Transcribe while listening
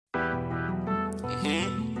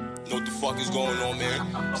Know what the fuck is going on,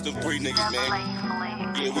 man? It's them 3 niggas,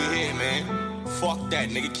 man. Yeah, we here, man. Fuck that,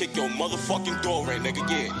 nigga. Kick your motherfucking door in, nigga.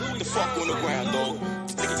 Yeah. What the fuck on the ground, dog?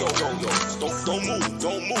 Nigga, yo.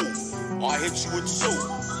 Don't move. Or I hit you with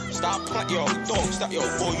 2. Stop playing, yo, dog. Stop, yo,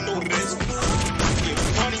 boy. You know what it is?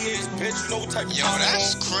 Yeah, money is, bitch. You know what type of yo,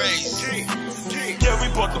 that's crazy. Yeah,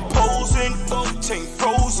 we brought the posing, team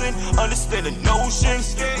frozen, understand the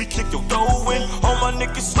notions. We kick your dough in, all my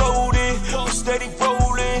niggas loaded, we steady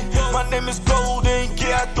rolling. My name is Golden,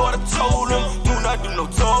 yeah, I thought I told him. Do not do no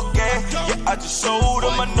talking, yeah, I just showed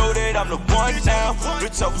him. I know that I'm the one now,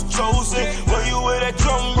 bitch, I was chosen. When you with that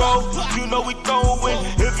drum roll, you know we throwing.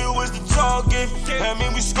 If it was the target, I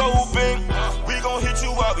mean we scoping. We gon' hit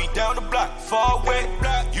you while we down the block, far away.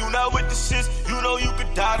 You not with the shits, you know you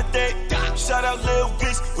could die today. Shout out Lil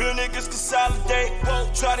Bitch, real niggas consolidate.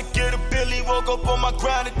 Try to get a Billy, woke up on my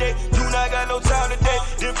grind today. Do not got no time today,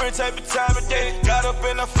 different type of time of day. Got up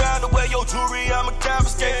and I found a way, yo jewelry I'ma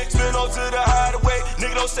confiscate. Spin on to the hideaway,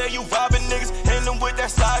 nigga don't say you robbing niggas. Hit them with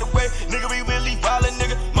that slide away, nigga we really violent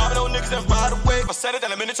nigga. Mobbing on niggas and ride away. I said it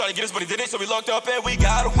in a minute, try to get us but he did it. So we locked up and we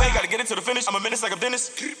got away. Gotta get into the finish, I'm a menace like I'm Dennis.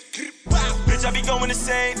 Bitch, I be going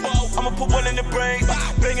insane, I'ma put one in the brain.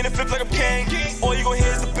 Banging and flip like I'm Kane. All you gon'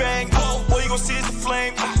 hear is the bang, all you gon' see is the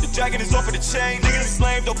flame. The dragon is off of the chain, niggas is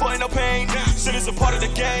lame, don't put in no pain. Shit is a part of the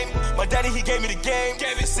game, my daddy he gave me the game.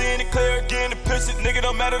 Seeing it clear again, the picture, nigga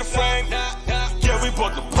don't matter the frame. Yeah, we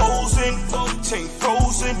brought the posing, team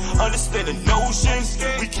frozen, understand the notions.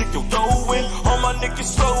 We kick your dough in, all my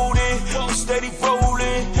niggas loaded, we steady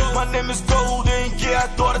rolling. My name is Golden, yeah, I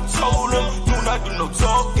thought I told him. Do not do no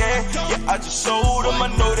talking, yeah, I just showed him. I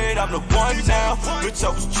know that I'm the one now, bitch, I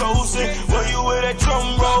was chosen. When you with that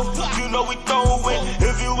drum roll, you know we throwing.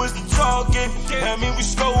 If you was the target, I mean we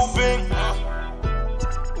scoping.